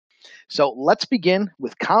So let's begin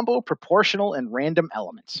with combo, proportional, and random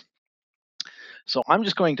elements. So I'm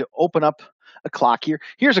just going to open up a clock here.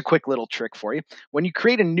 Here's a quick little trick for you. When you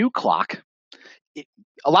create a new clock, it,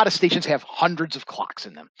 a lot of stations have hundreds of clocks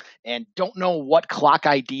in them and don't know what clock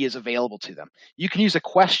ID is available to them. You can use a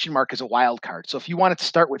question mark as a wild card. So if you want it to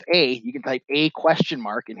start with A, you can type A question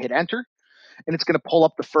mark and hit enter, and it's going to pull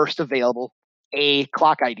up the first available A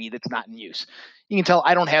clock ID that's not in use. You can tell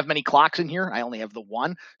I don't have many clocks in here. I only have the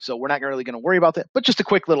one, so we're not really going to worry about that, but just a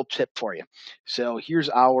quick little tip for you. So here's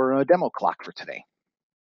our demo clock for today.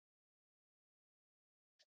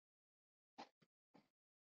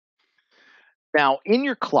 Now, in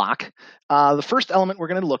your clock, the first element we're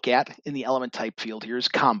going to look at in the element type field here is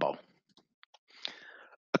combo.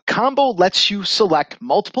 A combo lets you select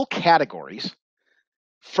multiple categories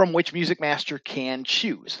from which MusicMaster can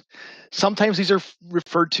choose. Sometimes these are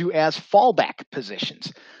referred to as fallback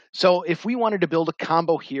positions. So if we wanted to build a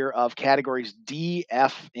combo here of categories D,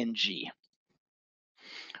 F, and G,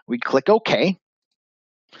 we'd click OK,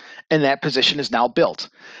 and that position is now built.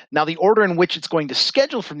 Now, the order in which it's going to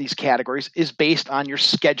schedule from these categories is based on your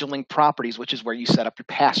scheduling properties, which is where you set up your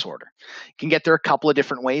pass order. You can get there a couple of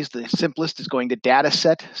different ways. The simplest is going to data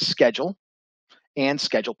set, schedule, and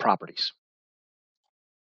schedule properties.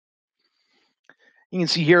 You can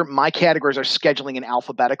see here my categories are scheduling in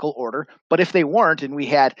alphabetical order, but if they weren't and we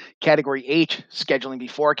had category H scheduling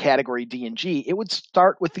before category D and G, it would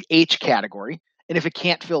start with the H category. And if it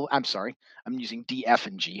can't fill, I'm sorry, I'm using D, F,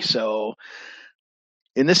 and G. So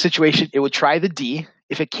in this situation, it would try the D.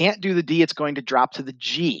 If it can't do the D, it's going to drop to the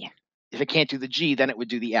G. If it can't do the G, then it would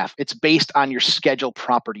do the F. It's based on your schedule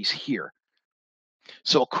properties here.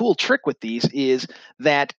 So a cool trick with these is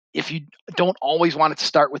that if you don't always want it to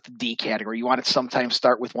start with the D category, you want it to sometimes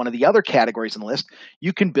start with one of the other categories in the list,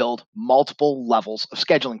 you can build multiple levels of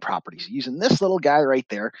scheduling properties using this little guy right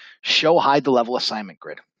there, show hide the level assignment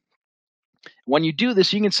grid. When you do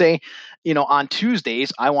this, you can say, on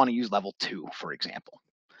Tuesdays, I want to use level 2, for example.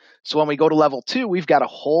 So when we go to level 2, we've got a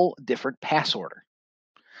whole different pass order.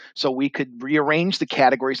 So we could rearrange the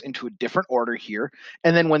categories into a different order here.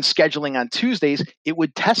 And then when scheduling on Tuesdays, it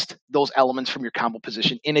would test those elements from your combo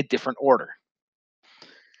position in a different order.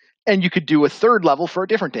 And you could do a third level for a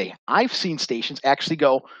different day. I've seen stations actually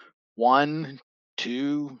go 1,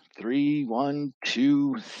 2, 3, 1,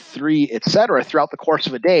 2, 3, etc. throughout the course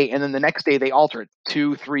of a day. And then the next day they alter it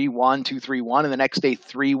 2, 3, 1, 2, 3, 1. And the next day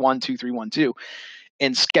 3, 1, 2, 3, 1, 2.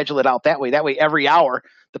 And schedule it out that way. That way, every hour,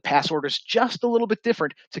 the pass order is just a little bit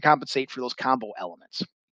different to compensate for those combo elements.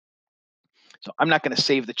 So I'm not going to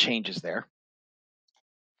save the changes there.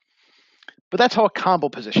 But that's how a combo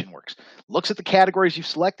position works. Looks at the categories you've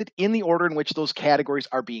selected in the order in which those categories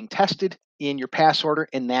are being tested in your pass order,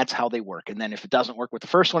 and that's how they work. And then if it doesn't work with the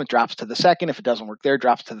first one, it drops to the second. If it doesn't work there, it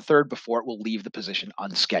drops to the third before it will leave the position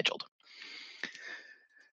unscheduled.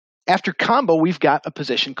 After combo, we've got a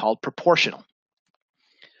position called proportional.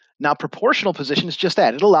 Now, proportional position is just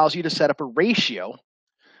that. It allows you to set up a ratio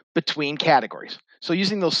between categories. So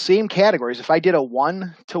using those same categories, if I did a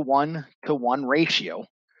 1-to-1-to-1 ratio,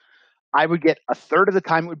 I would get a third of the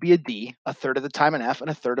time it would be a D, a third of the time an F, and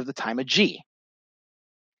a third of the time a G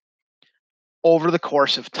over the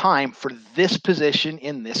course of time for this position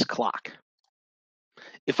in this clock.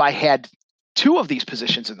 If I had 2 of these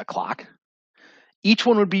positions in the clock, each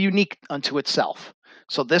one would be unique unto itself.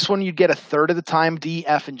 So this one you'd get a third of the time D,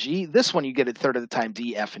 F, and G. This one you get a third of the time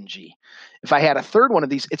D, F, and G. If I had a third one of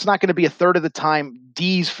these, it's not going to be a third of the time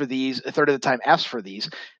D's for these, a third of the time F's for these.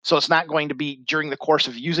 So it's not going to be during the course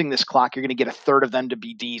of using this clock, you're going to get a third of them to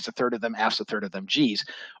be D's, a third of them F's, a third of them G's.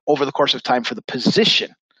 Over the course of time for the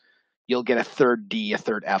position, you'll get a third D, a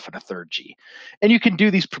third F, and a third G. And you can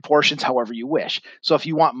do these proportions however you wish. So if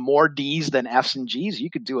you want more D's than F's and G's, you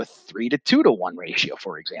could do a 3-to-2-to-1 ratio,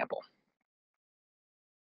 for example.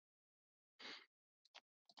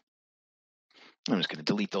 I'm just going to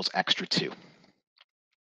delete those extra 2.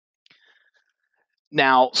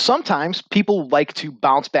 Now, sometimes people like to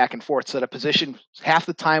bounce back and forth so that a position half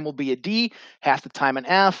the time will be a D, half the time an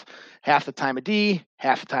F, half the time a D,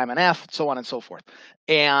 half the time an F, so on and so forth.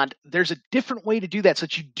 And there's a different way to do that so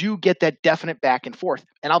that you do get that definite back and forth.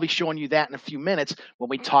 And I'll be showing you that in a few minutes when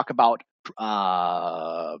we talk about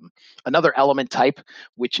another element type,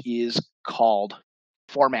 which is called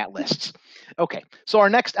format lists. Okay, so our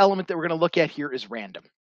next element that we're going to look at here is random.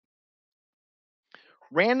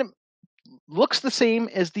 Random looks the same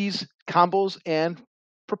as these combos and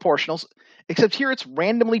proportionals, except here it's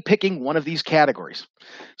randomly picking one of these categories.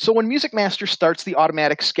 So when MusicMaster starts the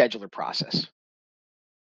automatic scheduler process,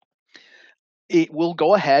 it will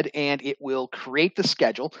go ahead and it will create the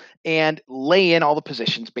schedule and lay in all the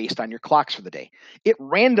positions based on your clocks for the day. It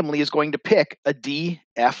randomly is going to pick a D,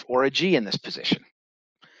 F, or a G in this position.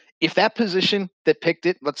 If that position that picked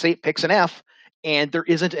it, let's say it picks an F, and there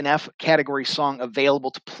isn't an F category song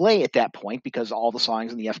available to play at that point because all the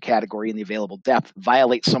songs in the F category and the available depth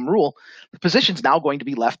violate some rule, the position's now going to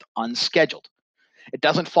be left unscheduled. It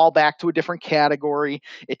doesn't fall back to a different category.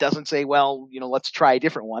 It doesn't say, well, let's try a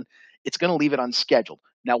different one. It's going to leave it unscheduled.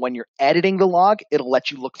 Now, when you're editing the log, it'll let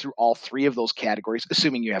you look through all three of those categories,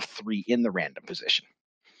 assuming you have three in the random position.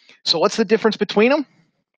 So what's the difference between them?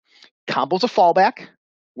 Combo's a fallback,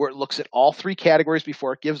 where it looks at all three categories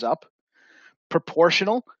before it gives up.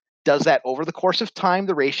 Proportional does that over the course of time,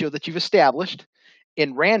 the ratio that you've established.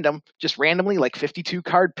 In random, just randomly, like 52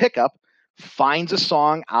 card pickup, finds a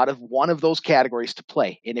song out of one of those categories to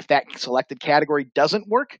play. And if that selected category doesn't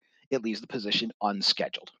work, it leaves the position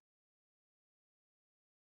unscheduled.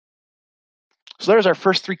 So there's our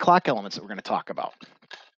first three clock elements that we're going to talk about.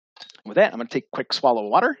 With that, I'm going to take a quick swallow of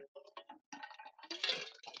water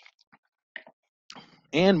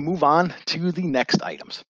and move on to the next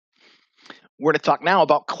items. We're going to talk now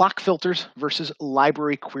about clock filters versus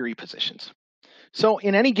library query positions. So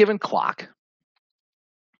in any given clock,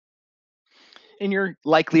 and you're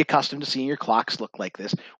likely accustomed to seeing your clocks look like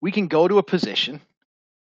this, we can go to a position,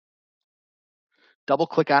 double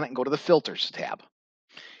click on it, and go to the Filters tab.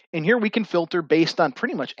 And here we can filter based on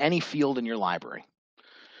pretty much any field in your library.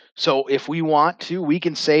 So if we want to, we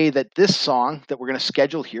can say that this song that we're going to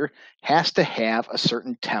schedule here has to have a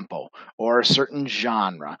certain tempo or a certain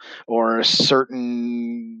genre or a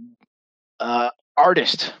certain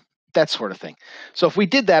artist, that sort of thing. So if we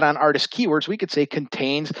did that on artist keywords, we could say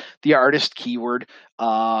contains the artist keyword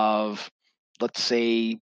of, let's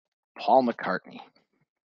say, Paul McCartney.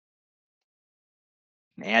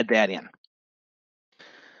 Add that in.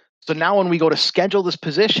 So now when we go to schedule this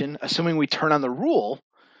position, assuming we turn on the rule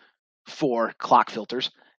for clock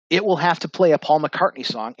filters, it will have to play a Paul McCartney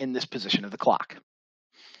song in this position of the clock.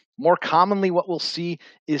 More commonly, what we'll see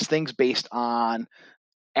is things based on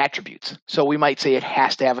attributes. So we might say it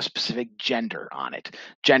has to have a specific gender on it.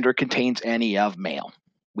 Gender contains any of male.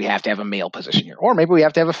 We have to have a male position here. Or maybe we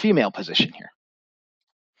have to have a female position here.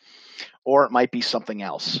 Or it might be something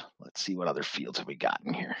else. Let's see what other fields have we got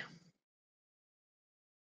in here.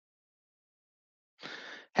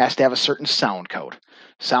 Has to have a certain sound code.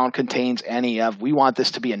 Sound contains any of, we want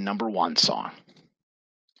this to be a number one song.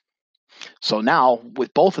 So now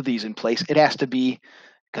with both of these in place, it has to be,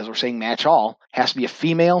 because we're saying match all, has to be a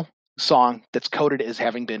female song that's coded as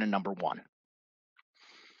having been a number one.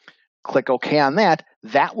 Click OK on that.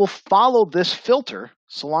 That will follow this filter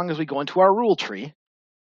so long as we go into our rule tree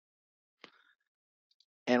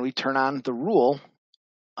and we turn on the rule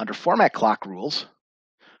under Format Clock Rules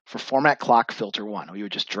for Format Clock Filter 1. We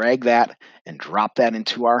would just drag that and drop that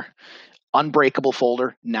into our unbreakable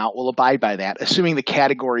folder. Now it will abide by that, assuming the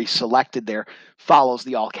category selected there follows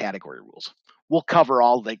the all category rules. We'll cover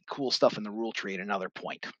all the cool stuff in the rule tree at another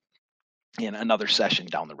point in another session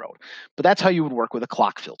down the road. But that's how you would work with a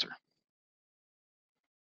clock filter.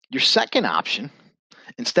 Your second option,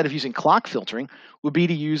 instead of using clock filtering, would be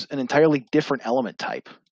to use an entirely different element type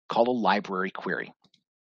called a library query.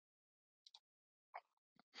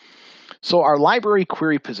 So our library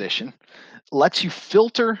query position lets you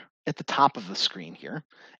filter at the top of the screen here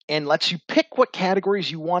and lets you pick what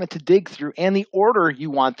categories you want it to dig through and the order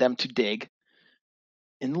you want them to dig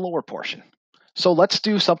in the lower portion. So let's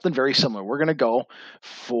do something very similar. We're going to go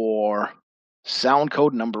for sound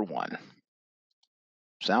code number one.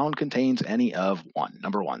 Sound contains any of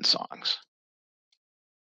number one songs.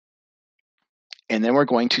 And then we're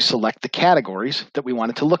going to select the categories that we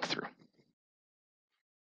want it to look through.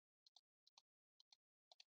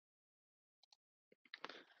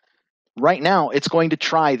 Right now, it's going to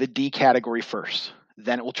try the D category first.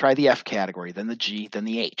 Then it will try the F category, then the G, then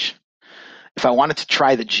the H. If I wanted to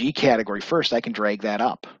try the G category first, I can drag that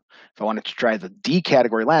up. If I wanted to try the D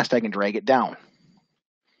category last, I can drag it down.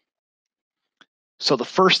 So the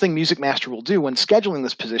first thing MusicMaster will do when scheduling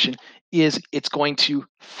this position is it's going to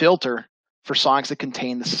filter for songs that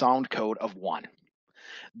contain the sound code of 1.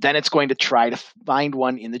 Then it's going to try to find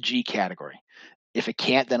one in the G category. If it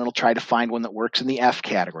can't, then it'll try to find one that works in the F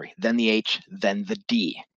category, then the H, then the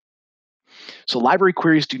D. So library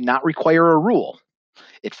queries do not require a rule.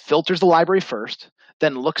 It filters the library first,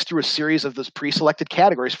 then looks through a series of those pre-selected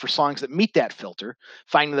categories for songs that meet that filter,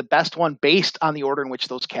 finding the best one based on the order in which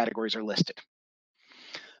those categories are listed.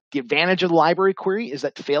 The advantage of the library query is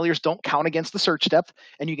that failures don't count against the search depth,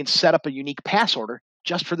 and you can set up a unique pass order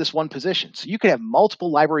just for this one position. So you could have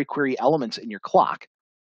multiple library query elements in your clock,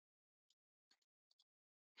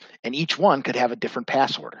 and each one could have a different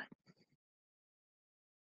pass order.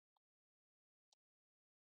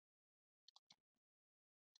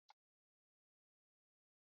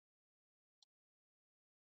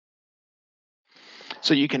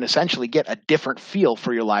 So you can essentially get a different feel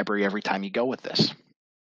for your library every time you go with this.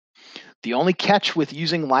 The only catch with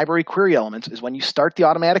using library query elements is when you start the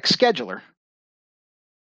automatic scheduler,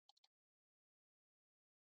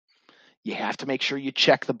 you have to make sure you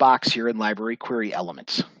check the box here in library query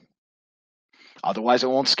elements. Otherwise, it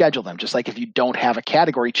won't schedule them. Just like if you don't have a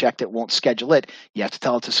category checked, it won't schedule it. You have to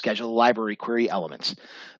tell it to schedule the library query elements.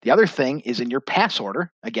 The other thing is in your pass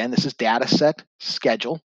order. Again, this is data set,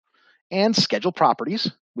 schedule, and schedule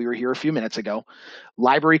properties. We were here a few minutes ago.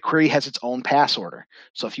 Library query has its own pass order.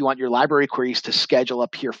 So if you want your library queries to schedule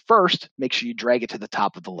up here first, make sure you drag it to the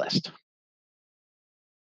top of the list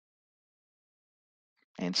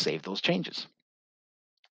and save those changes.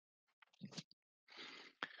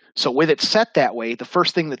 So with it set that way, the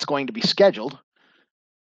first thing that's going to be scheduled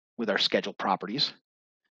with our schedule properties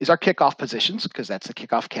is our kickoff positions, because that's the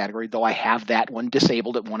kickoff category. Though I have that one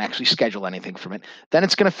disabled, it won't actually schedule anything from it. Then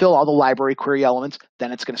it's going to fill all the library query elements.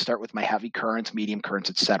 Then it's going to start with my heavy currents, medium currents,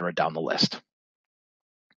 etc. down the list.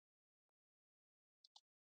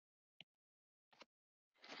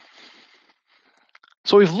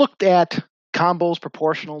 So we've looked at combos,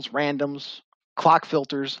 proportionals, randoms, clock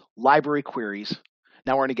filters, library queries.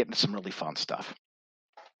 Now we're going to get into some really fun stuff.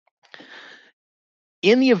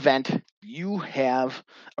 In the event you have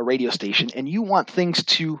a radio station and you want things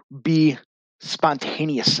to be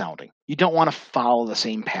spontaneous sounding, you don't want to follow the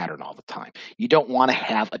same pattern all the time. You don't want to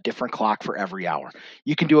have a different clock for every hour.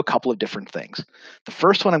 You can do a couple of different things. The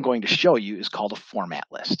first one I'm going to show you is called a format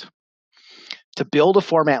list. To build a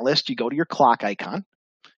format list, you go to your clock icon,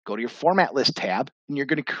 go to your format list tab, and you're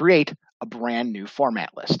going to create a brand new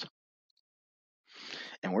format list.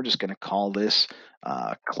 And we're just going to call this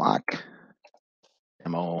clock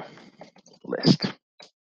demo list.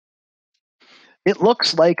 It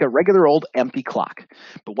looks like a regular old empty clock,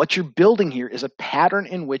 but what you're building here is a pattern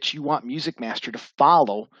in which you want MusicMaster to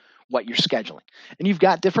follow what you're scheduling. And you've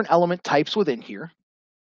got different element types within here.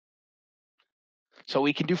 So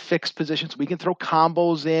we can do fixed positions, we can throw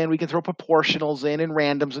combos in, we can throw proportionals in and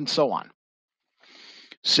randoms and so on.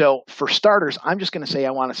 So for starters, I'm just going to say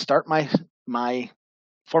I want to start my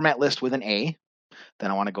format list with an A, then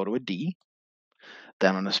I want to go to a D,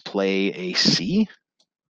 then I'm going to play a C,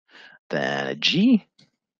 then a G,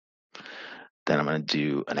 then I'm going to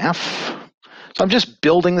do an F. So I'm just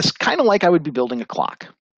building this kind of like I would be building a clock.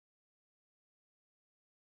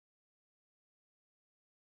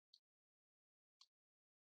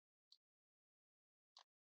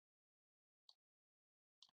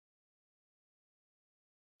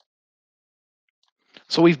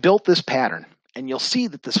 So we've built this pattern, and you'll see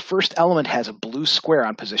that this first element has a blue square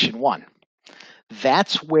on position 1.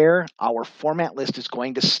 That's where our format list is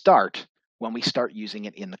going to start when we start using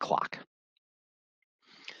it in the clock.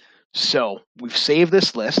 So we've saved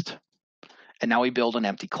this list, and now we build an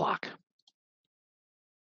empty clock.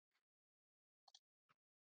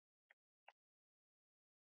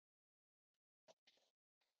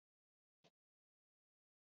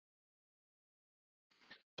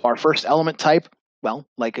 Our first element type, well,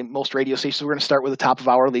 like in most radio stations, we're going to start with the top of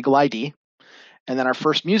our legal ID. And then our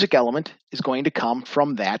first music element is going to come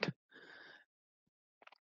from that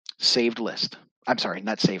saved list. I'm sorry,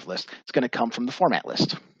 not saved list. It's going to come from the format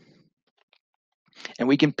list. And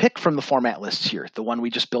we can pick from the format lists here. The one we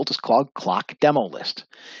just built is called clock demo list.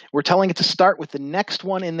 We're telling it to start with the next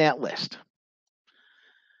one in that list.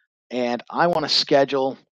 And I want to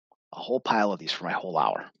schedule a whole pile of these for my whole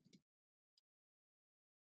hour.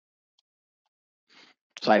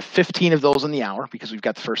 So I have 15 of those in the hour because we've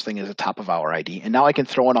got the first thing as a top of hour ID. And now I can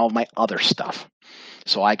throw in all of my other stuff.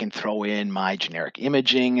 So I can throw in my generic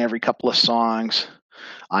imaging every couple of songs.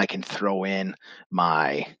 I can throw in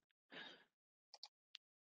my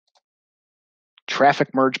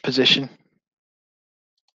traffic merge position.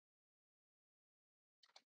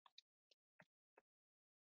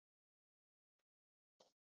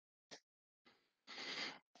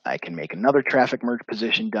 I can make another traffic merge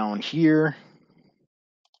position down here.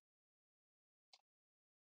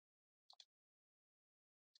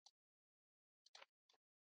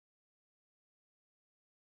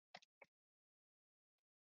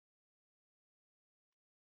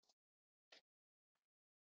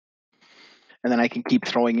 And then I can keep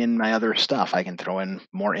throwing in my other stuff. I can throw in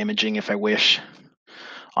more imaging if I wish.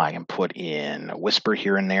 I can put in a whisper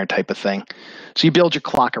here and there type of thing. So you build your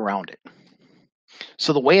clock around it.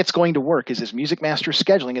 So the way it's going to work is as MusicMaster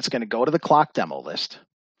scheduling, it's going to go to the clock demo list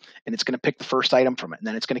and it's going to pick the first item from it. And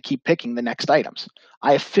then it's going to keep picking the next items.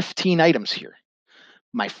 I have 15 items here.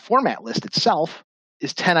 My format list itself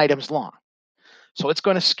is 10 items long. So it's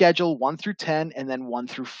going to schedule 1 through 10 and then 1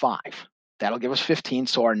 through 5. That'll give us 15.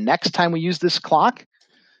 So our next time we use this clock,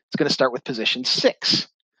 it's going to start with position 6.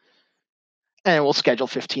 And we'll schedule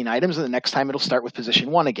 15 items, and the next time it'll start with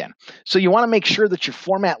position 1 again. So you want to make sure that your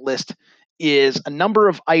format list is a number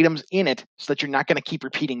of items in it so that you're not going to keep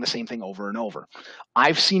repeating the same thing over and over.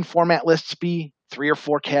 I've seen format lists be 3 or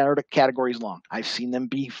 4 categories long. I've seen them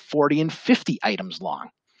be 40 and 50 items long.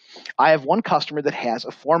 I have one customer that has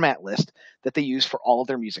a format list that they use for all of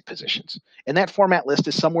their music positions. And that format list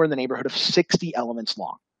is somewhere in the neighborhood of 60 elements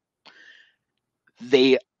long.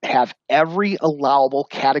 They have every allowable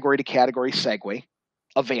category to category segue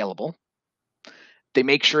available. They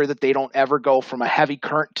make sure that they don't ever go from a heavy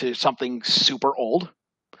current to something super old.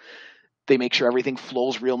 They make sure everything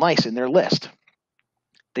flows real nice in their list.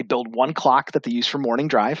 They build one clock that they use for morning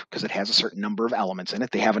drive because it has a certain number of elements in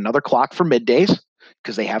it. They have another clock for middays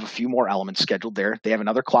because they have a few more elements scheduled there. They have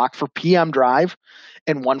another clock for PM drive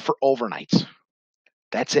and one for overnights.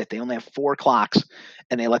 That's it. They only have 4 clocks,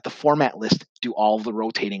 and they let the format list do all of the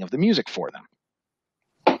rotating of the music for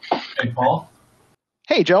them. Hey, Paul.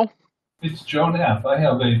 Hey, Joe. It's Joe Knapp. I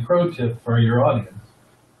have a pro tip for your audience.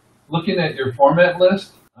 Looking at your format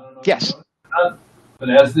list, I don't know if yes. you know it or not, but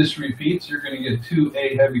as this repeats, you're going to get 2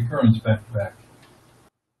 A heavy currents back to back.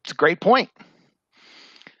 It's a great point.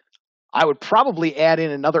 I would probably add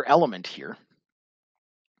in another element here.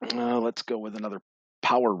 Let's go with another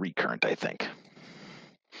power recurrent, I think.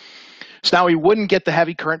 So now we wouldn't get the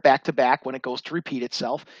heavy current back to back when it goes to repeat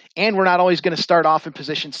itself. And we're not always going to start off in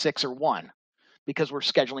position 6 or 1 because we're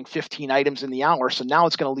scheduling 15 items in the hour. So now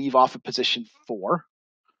it's going to leave off at position 4,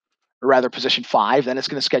 or rather position 5. Then it's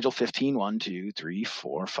going to schedule 15, 1, 2, 3,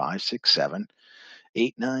 4, 5, 6, 7,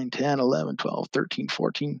 8, 9, 10, 11, 12, 13,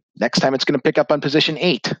 14. Next time it's going to pick up on position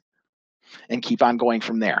 8 and keep on going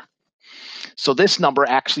from there. So this number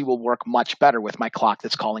actually will work much better with my clock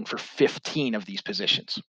that's calling for 15 of these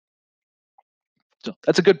positions. So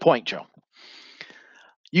that's a good point, Joe.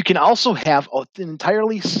 You can also have an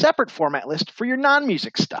entirely separate format list for your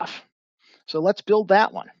non-music stuff. So let's build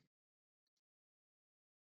that one.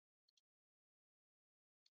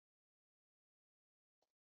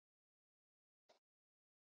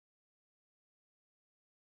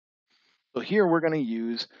 So here we're going to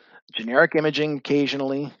use generic imaging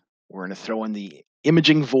occasionally. We're going to throw in the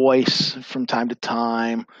imaging voice from time to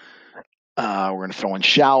time. We're going to throw in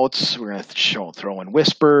shouts. We're going to throw in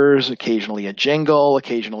whispers, occasionally a jingle,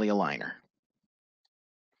 occasionally a liner.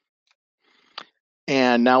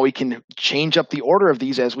 And now we can change up the order of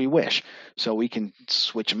these as we wish. So we can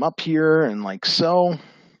switch them up here and like so.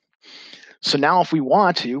 So now if we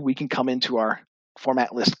want to, we can come into our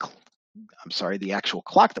format list, the actual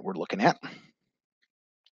clock that we're looking at.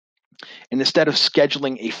 And instead of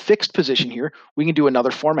scheduling a fixed position here, we can do another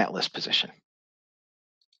format list position.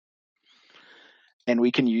 And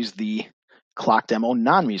we can use the clock demo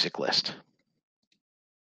non-music list.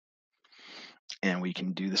 And we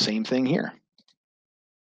can do the same thing here.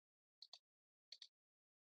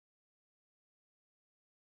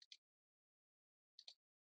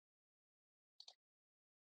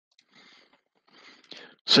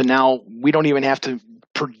 So now we don't even have to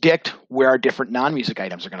predict where our different non-music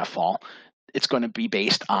items are going to fall. It's going to be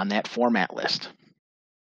based on that format list.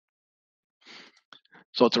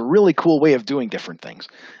 So it's a really cool way of doing different things.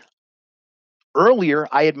 Earlier,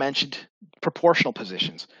 I had mentioned proportional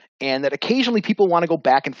positions and that occasionally people want to go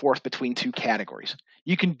back and forth between 2 categories.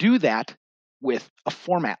 You can do that with a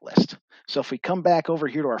format list. So if we come back over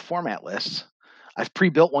here to our format lists, I've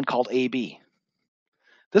pre-built one called AB.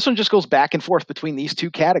 This one just goes back and forth between these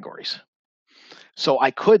 2 categories. So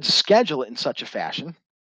I could schedule it in such a fashion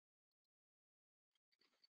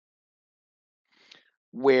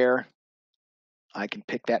where I can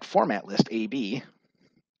pick that format list AB.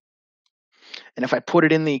 And if I put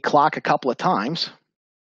it in the clock a couple of times,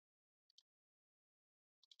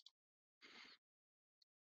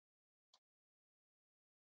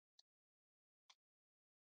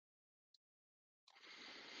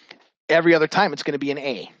 every other time it's going to be an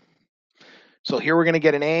A. So here we're going to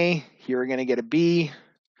get an A, here we're going to get a B,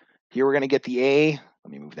 here we're going to get the A.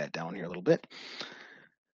 Let me move that down here a little bit.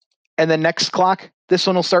 And then next clock, this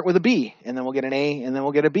one will start with a B, and then we'll get an A, and then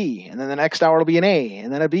we'll get a B. And then the next hour will be an A,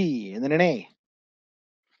 and then a B, and then an A.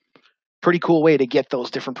 Pretty cool way to get those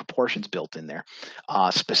different proportions built in there,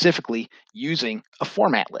 specifically using a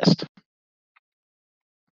format list.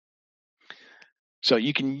 So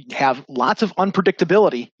you can have lots of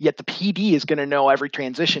unpredictability, yet the PD is going to know every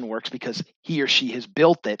transition works because he or she has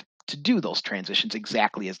built it to do those transitions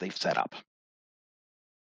exactly as they've set up.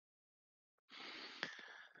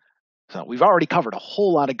 So we've already covered a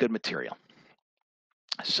whole lot of good material.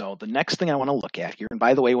 So the next thing I want to look at here, and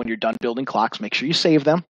by the way, when you're done building clocks, make sure you save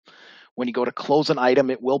them. When you go to close an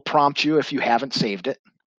item, it will prompt you if you haven't saved it.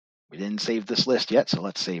 We didn't save this list yet, so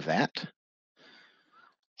let's save that.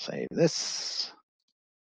 Save this.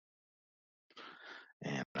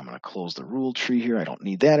 And I'm going to close the rule tree here. I don't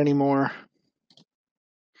need that anymore.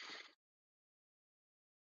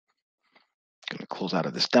 I'm going to close out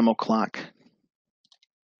of this demo clock.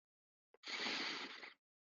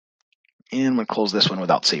 And I'm going to close this one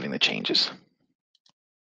without saving the changes.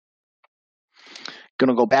 Going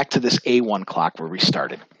to go back to this A1 clock where we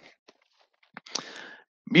started.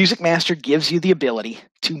 MusicMaster gives you the ability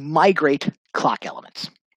to migrate clock elements.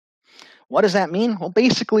 What does that mean? Well,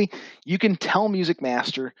 basically, you can tell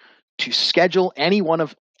MusicMaster to schedule any one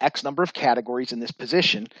of X number of categories in this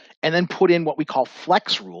position, and then put in what we call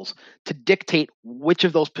flex rules to dictate which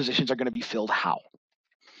of those positions are going to be filled how.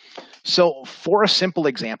 So for a simple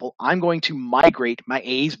example, I'm going to migrate my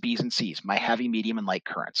A's, B's, and C's, my heavy, medium, and light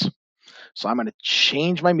currents. So I'm going to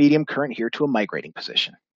change my medium current here to a migrating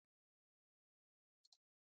position.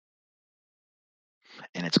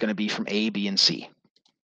 And it's going to be from A, B, and C.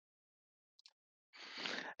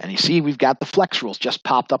 And you see we've got the flex rules just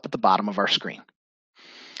popped up at the bottom of our screen.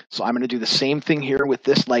 So I'm going to do the same thing here with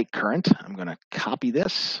this light current. I'm going to copy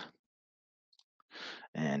this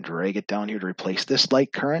and drag it down here to replace this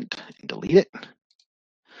light current and delete it. I'm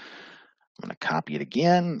going to copy it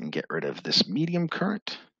again and get rid of this medium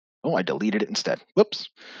current. Oh, I deleted it instead. Whoops.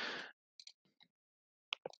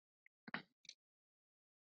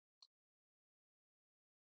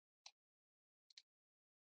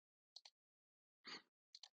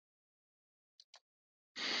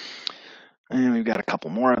 And we've got a couple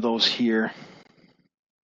more of those here.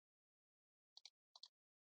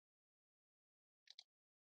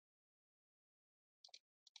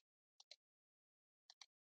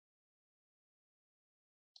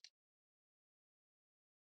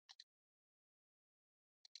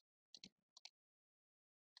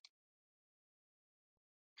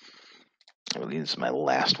 I believe this is my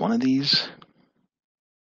last one of these.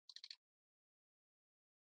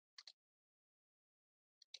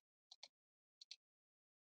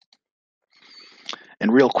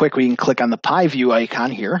 And real quick, we can click on the pie view icon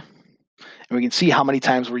here, and we can see how many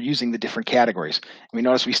times we're using the different categories. And we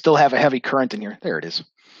notice we still have a heavy current in here. There it is.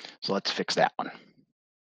 So let's fix that one.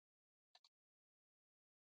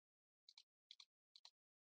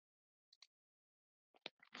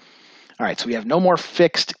 All right, so we have no more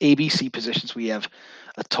fixed ABC positions. We have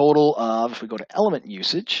a total of, if we go to element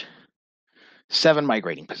usage, 7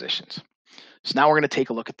 migrating positions. So now we're going to take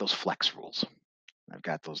a look at those flex rules. I've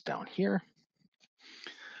got those down here.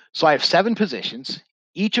 So I have 7 positions,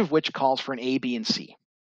 each of which calls for an A, B, and C.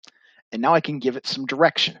 And now I can give it some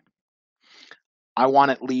direction. I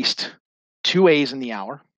want at least 2 A's in the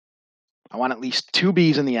hour. I want at least 2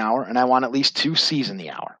 B's in the hour, and I want at least 2 C's in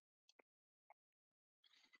the hour.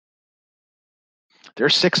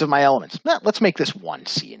 There's 6 of my elements. Let's make this 1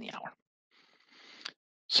 C in the hour.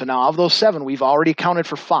 So now of those 7, we've already accounted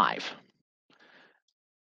for 5.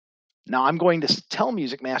 Now I'm going to tell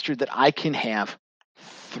MusicMaster that I can have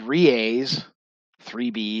 3 A's,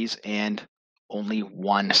 3 B's, and only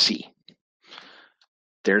 1 C.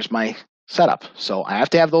 There's my setup. So I have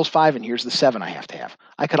to have those 5, and here's the 7 I have to have.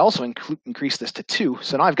 I could also increase this to 2,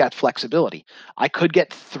 so now I've got flexibility. I could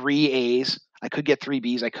get 3 A's, I could get 3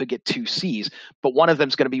 B's, I could get 2 C's, but one of them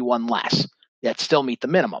is going to be 1 less. That still meet the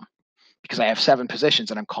minimum because I have 7 positions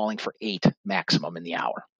and I'm calling for 8 maximum in the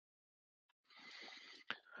hour.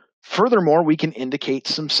 Furthermore, we can indicate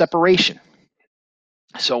some separation.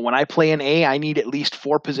 So when I play an A, I need at least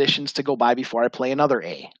 4 positions to go by before I play another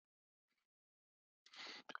A.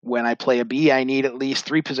 When I play a B, I need at least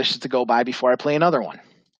 3 positions to go by before I play another one.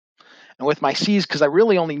 And with my C's, because I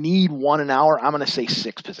really only need 1 an hour, I'm going to say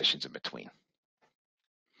 6 positions in between.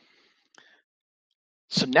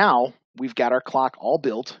 So now we've got our clock all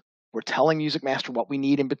built. We're telling MusicMaster what we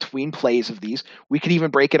need in between plays of these. We could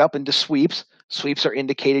even break it up into sweeps. Sweeps are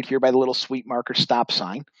indicated here by the little sweep marker stop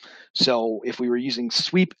sign. So if we were using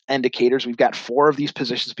sweep indicators, we've got 4 of these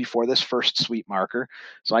positions before this first sweep marker.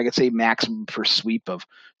 So I could say maximum per sweep of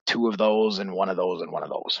 2 of those and 1 of those and 1 of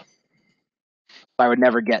those. I would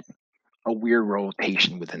never get a weird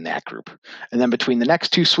rotation within that group. And then between the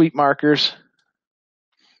next 2 sweep markers,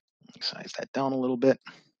 size that down a little bit.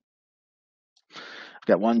 I've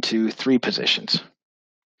got 1, 2, 3 positions.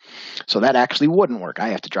 So that actually wouldn't work. I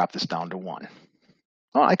have to drop this down to 1.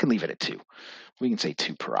 Oh, I can leave it at 2. We can say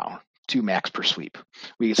 2 per hour, 2 max per sweep.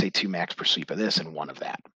 We can say 2 max per sweep of this and 1 of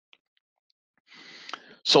that.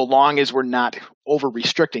 So long as we're not over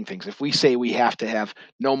restricting things. If we say we have to have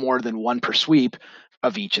no more than 1 per sweep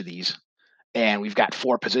of each of these, and we've got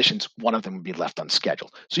 4 positions, 1 of them would be left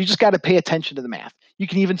unscheduled. So you just got to pay attention to the math. You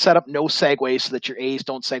can even set up no segues so that your A's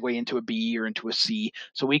don't segue into a B or into a C.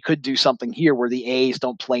 So we could do something here where the A's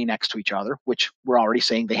don't play next to each other, which we're already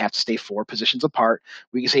saying they have to stay 4 positions apart.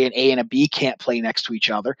 We can say an A and a B can't play next to each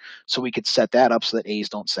other. So we could set that up so that A's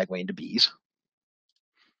don't segue into B's.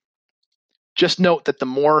 Just note that the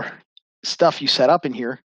more stuff you set up in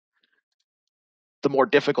here, the more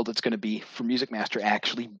difficult it's going to be for MusicMaster to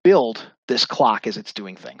actually build this clock as it's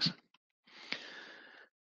doing things.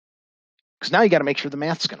 Because now you got to make sure the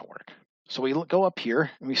math's going to work. So we go up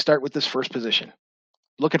here and we start with this first position.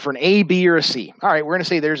 Looking for an A, B, or a C. All right, we're going to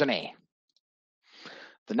say there's an A.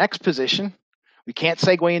 The next position, we can't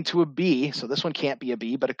segue into a B, so this one can't be a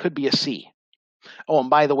B, but it could be a C. Oh, and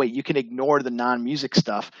by the way, you can ignore the non-music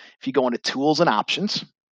stuff if you go into Tools and Options,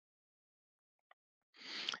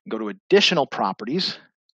 go to Additional Properties,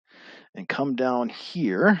 and come down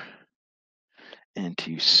here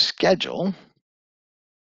into Schedule.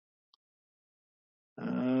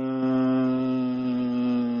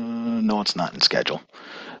 No, it's not in Schedule.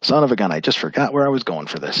 Son of a gun, I just forgot where I was going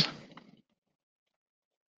for this.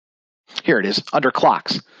 Here it is, under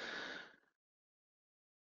Clocks.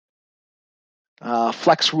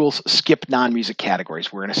 Flex rules skip non-music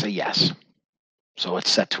categories. We're going to say yes. So it's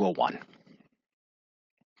set to a 1.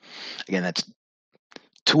 Again, that's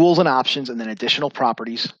Tools and Options, and then Additional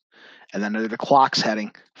Properties. And then under the Clocks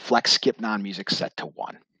heading, Flex skip non-music set to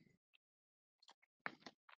 1.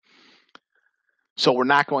 So we're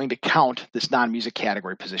not going to count this non-music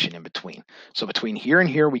category position in between. So between here and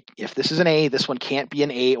here, if this is an A, this one can't be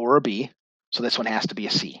an A or a B. So this one has to be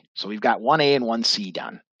a C. So we've got 1 A and 1 C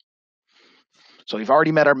done. So we've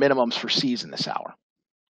already met our minimums for C's in this hour.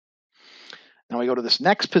 Now we go to this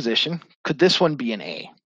next position. Could this one be an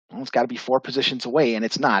A? Well, it's got to be 4 positions away, and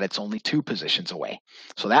it's not. It's only 2 positions away.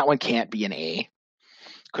 So that one can't be an A.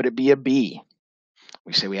 Could it be a B?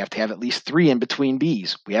 We say we have to have at least 3 in between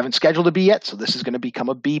B's. We haven't scheduled a B yet, so this is going to become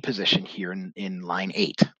a B position here in line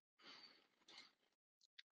 8.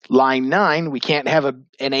 Line 9, we can't have an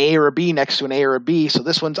A or a B next to an A or a B, so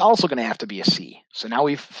this one's also going to have to be a C. So now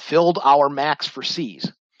we've filled our max for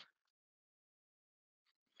C's.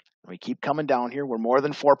 We keep coming down here. We're more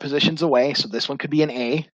than 4 positions away, so this one could be an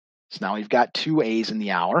A. So now we've got 2 A's in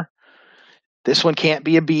the hour. This one can't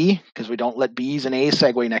be a B because we don't let B's and A's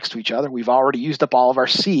segue next to each other. We've already used up all of our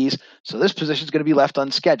C's, so this position is going to be left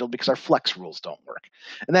unscheduled because our flex rules don't work.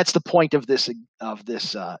 And that's the point of this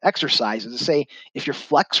exercise, is to say if your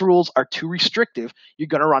flex rules are too restrictive, you're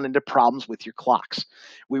going to run into problems with your clocks.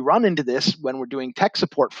 We run into this when we're doing tech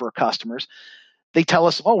support for our customers. They tell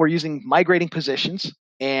us, oh, we're using migrating positions,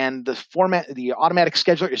 and the automatic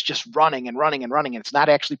scheduler is just running and running and running, and it's not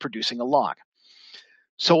actually producing a log.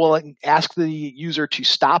 So we'll ask the user to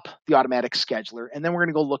stop the automatic scheduler, and then we're going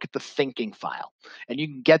to go look at the thinking file. And you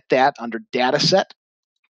can get that under Dataset,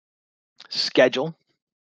 Schedule,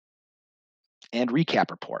 and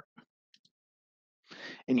Recap Report.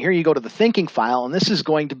 And here you go to the thinking file, and this is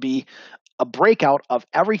going to be a breakout of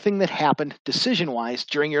everything that happened decision-wise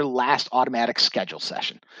during your last automatic schedule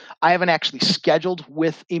session. I haven't actually scheduled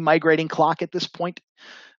with a migrating clock at this point.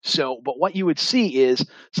 But what you would see is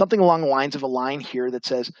something along the lines of a line here that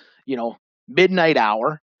says, midnight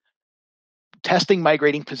hour, testing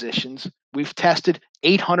migrating positions. We've tested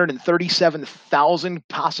 837,000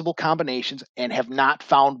 possible combinations and have not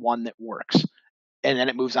found one that works. And then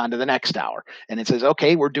it moves on to the next hour. And it says,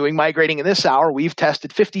 okay, we're doing migrating in this hour. We've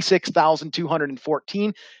tested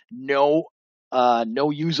 56,214. No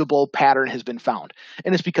usable pattern has been found.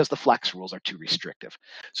 And it's because the flex rules are too restrictive.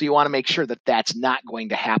 So you want to make sure that that's not going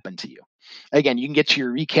to happen to you. Again, you can get to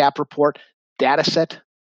your recap report, Dataset,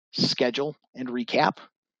 Schedule, and Recap.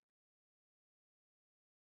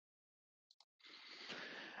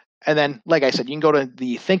 And then, like I said, you can go to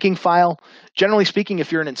the thinking file. Generally speaking,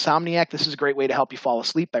 if you're an insomniac, this is a great way to help you fall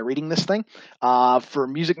asleep by reading this thing. For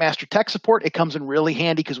MusicMaster tech support, it comes in really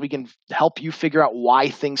handy because we can help you figure out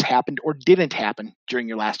why things happened or didn't happen during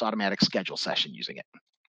your last automatic schedule session using it.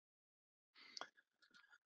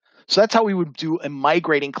 So that's how we would do a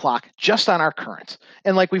migrating clock just on our currents.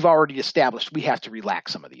 And like we've already established, we have to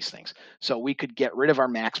relax some of these things. So we could get rid of our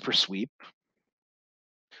max per sweep.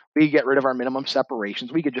 We could get rid of our minimum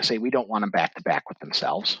separations. We could just say we don't want them back to back with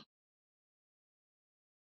themselves.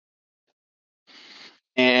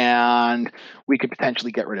 And we could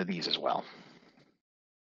potentially get rid of these as well.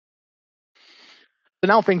 So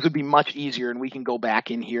now things would be much easier, and we can go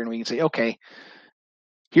back in here and we can say, okay,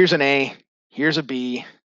 here's an A, here's a B,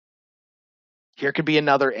 here could be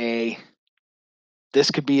another A,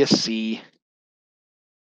 this could be a C,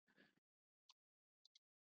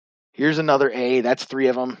 here's another A, that's 3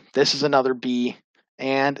 of them, this is another B,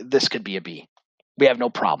 and this could be a B. We have no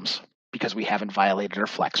problems because we haven't violated our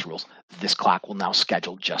flex rules. This clock will now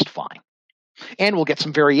schedule just fine. And we'll get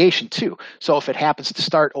some variation too. So if it happens to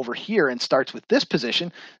start over here and starts with this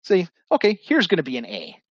position, say, okay, here's going to be an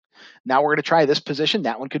A. Now we're going to try this position.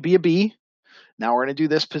 That one could be a B. Now we're going to do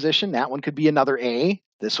this position. That one could be another A.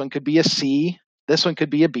 This one could be a C. This one could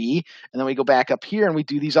be a B. And then we go back up here and we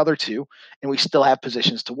do these other two, and we still have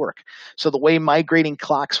positions to work. So the way migrating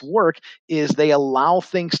clocks work is they allow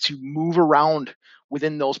things to move around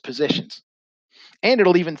within those positions. And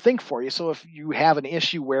it'll even think for you. So if you have an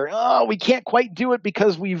issue where, oh, we can't quite do it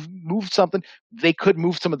because we've moved something, they could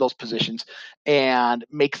move some of those positions and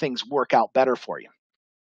make things work out better for you.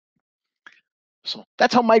 So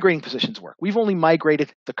that's how migrating positions work. We've only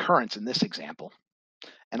migrated the currents in this example.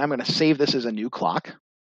 And I'm going to save this as a new clock. And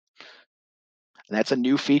that's a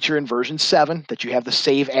new feature in version 7 that you have the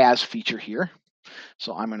save as feature here.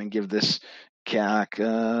 So I'm going to give this clock,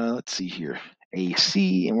 let's see here,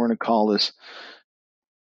 AC, and we're going to call this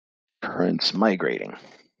currents migrating.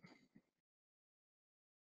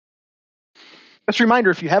 Just a reminder,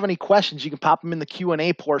 if you have any questions, you can pop them in the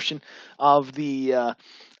Q&A portion of the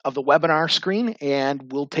webinar screen,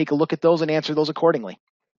 and we'll take a look at those and answer those accordingly.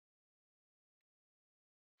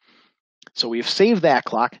 So we've saved that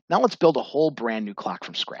clock. Now let's build a whole brand new clock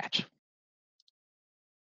from scratch.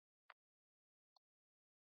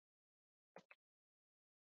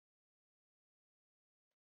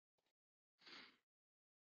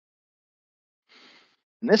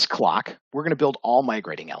 In this clock, we're going to build all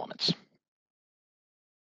migrating elements.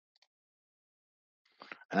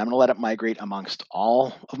 And I'm going to let it migrate amongst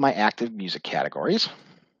all of my active music categories.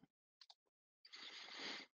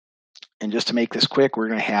 And just to make this quick, we're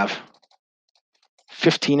going to have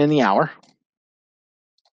 15 in the hour.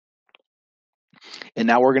 And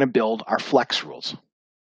now we're going to build our flex rules.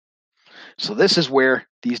 So this is where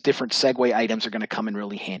these different segue items are going to come in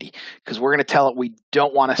really handy, because we're going to tell it we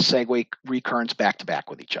don't want to segue recurrents back to back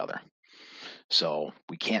with each other. So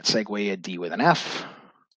we can't segue a D with an F.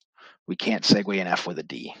 We can't segue an F with a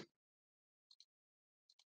D.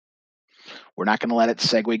 We're not going to let it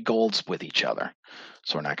segue golds with each other.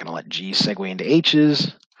 So we're not going to let G's segue into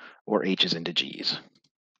H's or H's into G's.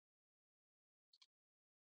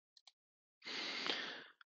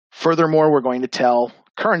 Furthermore, we're going to tell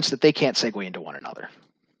currents that they can't segue into one another.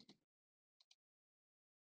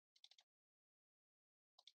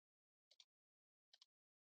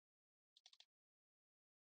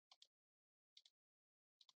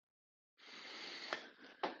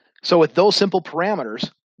 So with those simple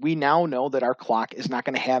parameters, we now know that our clock is not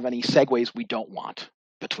going to have any segues we don't want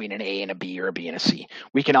between an A and a B or a B and a C.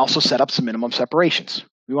 We can also set up some minimum separations.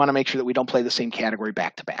 We want to make sure that we don't play the same category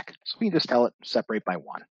back to back. So we can just tell it separate by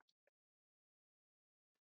 1.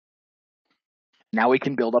 Now we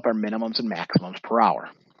can build up our minimums and maximums per hour.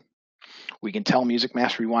 We can tell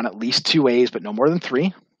MusicMaster we want at least 2 A's, but no more than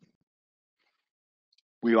 3.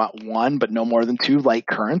 We want 1, but no more than 2 light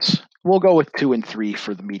currents. We'll go with 2 and 3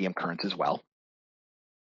 for the medium currents as well.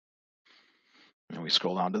 And we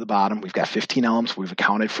scroll down to the bottom. We've got 15 elements. We've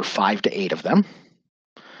accounted for 5 to 8 of them.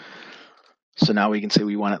 So now we can say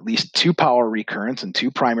we want at least 2 power recurrents and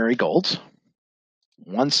 2 primary golds,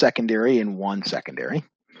 1 secondary and 1 secondary.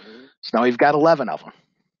 So now we've got 11 of them.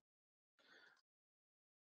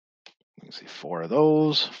 You can see 4 of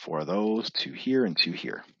those, 2 here, and 2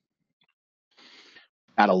 here.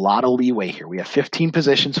 Got a lot of leeway here. We have 15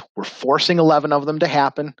 positions. We're forcing 11 of them to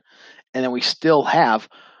happen, and then we still have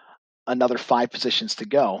another 5 positions to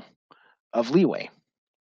go of leeway.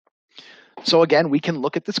 So again, we can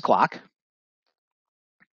look at this clock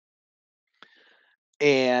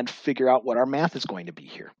and figure out what our math is going to be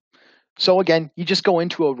here. So again, you just go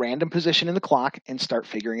into a random position in the clock and start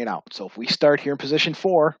figuring it out. So if we start here in position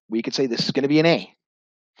 4, we could say this is going to be an A.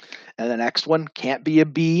 And the next one can't be a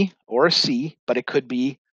B or a C, but it could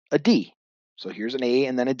be a D. So here's an A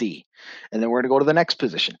and then a D. And then we're going to go to the next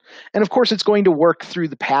position. And of course, it's going to work through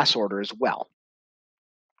the pass order as well.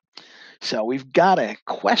 So we've got a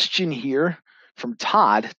question here from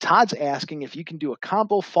Todd. Todd's asking if you can do a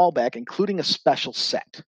combo fallback, including a special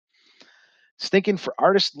set. It's thinking for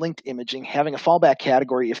artist linked imaging, having a fallback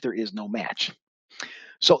category if there is no match.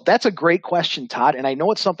 So that's a great question, Todd. And I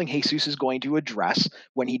know it's something Jesus is going to address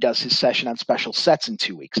when he does his session on special sets in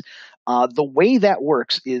 2 weeks. The way that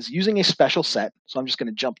works is using a special set. So I'm just going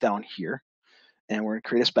to jump down here and we're going to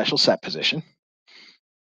create a special set position.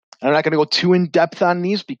 I'm not going to go too in depth on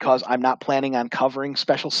these because I'm not planning on covering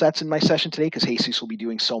special sets in my session today because Jesus will be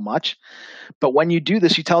doing so much. But when you do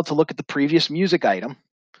this, you tell it to look at the previous music item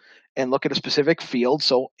and look at a specific field.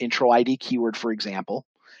 So intro ID keyword, for example.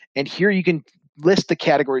 And here you can list the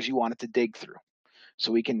categories you want it to dig through.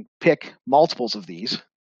 So we can pick multiples of these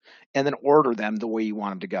and then order them the way you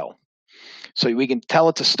want them to go. So we can tell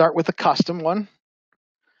it to start with a custom one.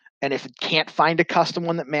 And if it can't find a custom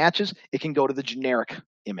one that matches, it can go to the generic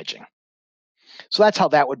imaging. So that's how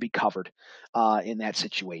that would be covered in that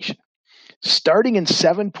situation. Starting in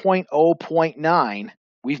 7.0.9,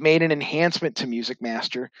 we've made an enhancement to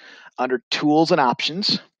MusicMaster under Tools and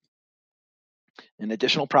Options and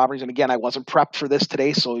additional properties. And again, I wasn't prepped for this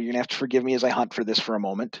today, so you're going to have to forgive me as I hunt for this for a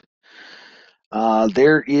moment.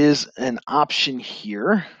 There is an option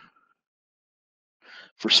here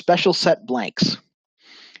for special set blanks.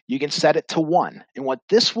 You can set it to 1. And what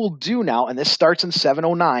this will do now, and this starts in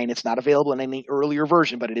 709, it's not available in any earlier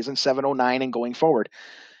version, but it is in 709 and going forward,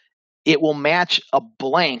 it will match a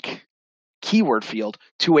blank keyword field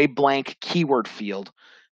to a blank keyword field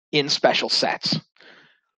in special sets.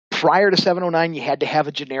 Prior to 709, you had to have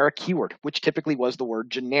a generic keyword, which typically was the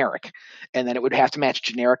word generic, and then it would have to match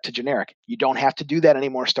generic to generic. You don't have to do that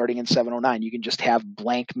anymore starting in 709. You can just have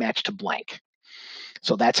blank match to blank.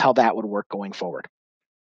 So that's how that would work going forward.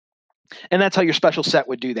 And that's how your special set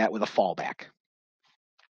would do that with a fallback.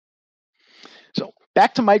 So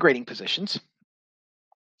back to migrating positions.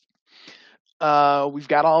 We've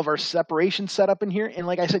got all of our separation set up in here. And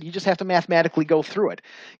like I said, you just have to mathematically go through it.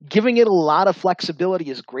 Giving it a lot of flexibility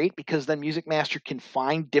is great because then MusicMaster can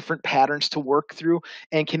find different patterns to work through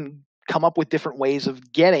and can come up with different ways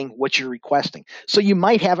of getting what you're requesting. So you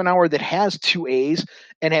might have an hour that has 2 A's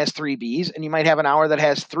and has 3 B's, and you might have an hour that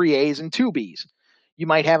has 3 A's and 2 B's. You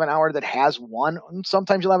might have an hour that has 1, and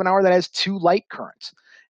sometimes you'll have an hour that has 2 light currents.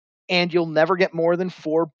 And you'll never get more than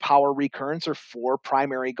 4 power recurrents or 4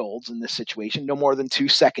 primary golds in this situation, no more than 2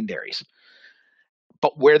 secondaries.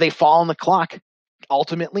 But where they fall on the clock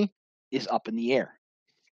ultimately is up in the air.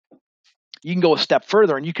 You can go a step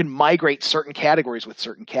further and you can migrate certain categories with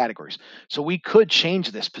certain categories. So we could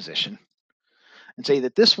change this position and say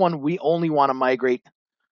that this one, we only want to migrate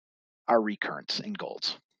our recurrents and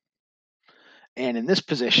golds. And in this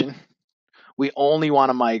position, we only want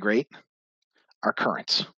to migrate our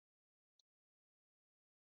currents.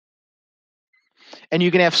 And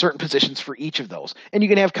you can have certain positions for each of those, and you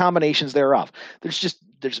can have combinations thereof.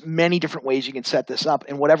 There's many different ways you can set this up,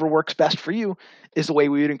 and whatever works best for you is the way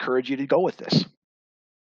we would encourage you to go with this.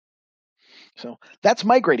 So that's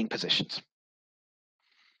migrating positions.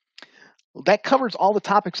 Well, that covers all the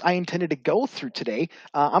topics I intended to go through today.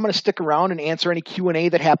 I'm going to stick around and answer any Q&A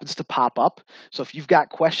that happens to pop up. So if you've got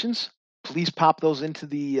questions, please pop those into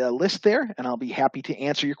the list there, and I'll be happy to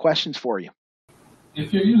answer your questions for you.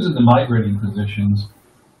 If you're using the migrating positions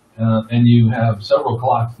and you have several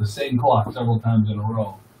clocks, the same clock several times in a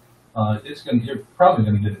row, you're probably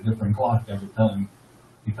going to get a different clock every time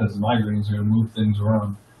because the migrating is going to move things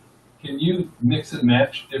around. Can you mix and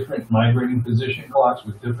match different migrating position clocks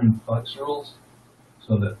with different flex rules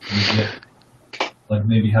so that you get, like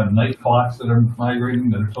maybe have night clocks that are migrating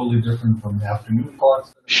that are totally different from afternoon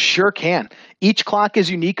clocks? Sure can. Each clock is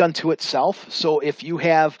unique unto itself. So if you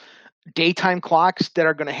have daytime clocks that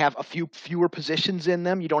are going to have a few fewer positions in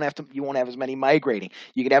them, you won't have as many migrating.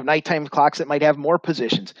 You can have nighttime clocks that might have more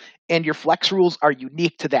positions, and your flex rules are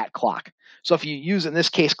unique to that clock. So if you use, in this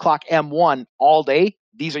case, clock M1 all day,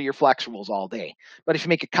 these are your flex rules all day. But if you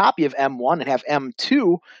make a copy of M1 and have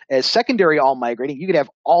M2 as secondary all migrating, you could have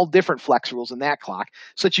all different flex rules in that clock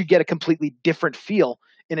so that you get a completely different feel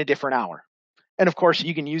in a different hour. And of course,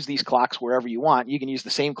 you can use these clocks wherever you want. You can use the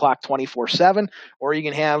same clock 24/7, or you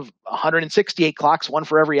can have 168 clocks, one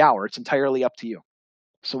for every hour. It's entirely up to you.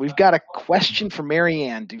 So we've got a question from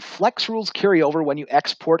Marianne. Do flex rules carry over when you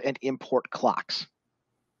export and import clocks?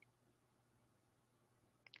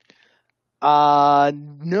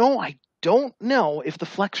 No, I don't know if the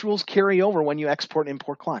flex rules carry over when you export and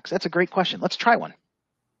import clocks. That's a great question. Let's try one.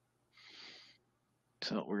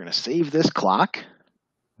 So we're going to save this clock.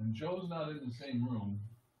 And Joe's not in the same room.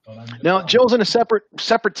 But No, Joe's in a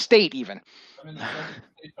separate state even. I'm in the separate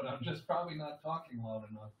state, but I'm just probably not talking loud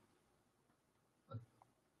enough.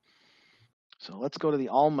 So let's go to the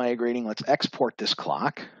all migrating. Let's export this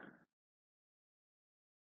clock.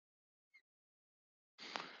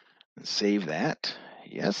 And save that.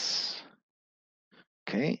 Yes.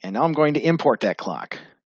 Okay, and now I'm going to import that clock.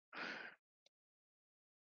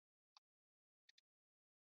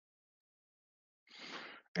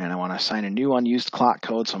 And I want to assign a new unused clock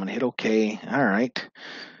code, so I'm going to hit OK. All right.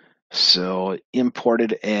 So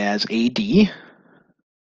imported as AD.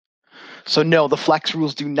 So no, the flex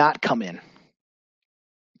rules do not come in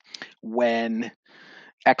when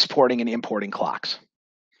exporting and importing clocks.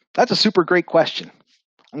 That's a super great question.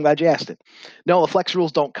 I'm glad you asked it. No, the flex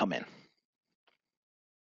rules don't come in.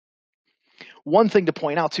 One thing to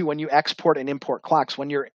point out too, when you export and import clocks,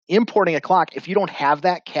 when you're importing a clock, if you don't have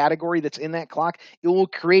that category that's in that clock, it will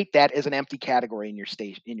create that as an empty category in your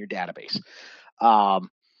database.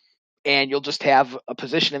 And you'll just have a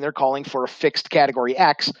position in there calling for a fixed category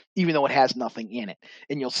X, even though it has nothing in it.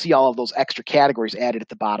 And you'll see all of those extra categories added at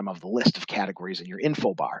the bottom of the list of categories in your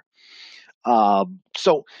info bar.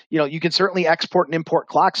 So, you can certainly export and import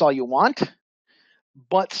clocks all you want,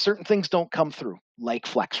 but certain things don't come through, like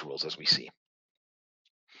flex rules, as we see.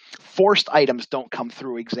 Forced items don't come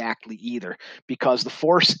through exactly either, because the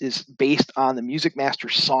force is based on the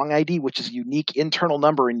MusicMaster song ID, which is a unique internal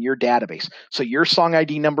number in your database. So your song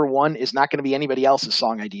ID number 1 is not going to be anybody else's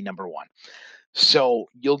song ID number 1. So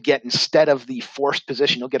you'll get, instead of the forced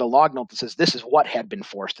position, you'll get a log note that says this is what had been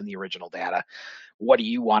forced in the original data. What do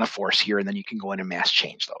you want to force here? And then you can go in and mass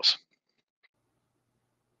change those.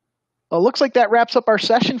 Well, it looks like that wraps up our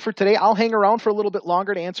session for today. I'll hang around for a little bit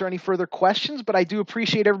longer to answer any further questions, but I do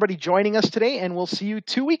appreciate everybody joining us today, and we'll see you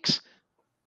 2 weeks.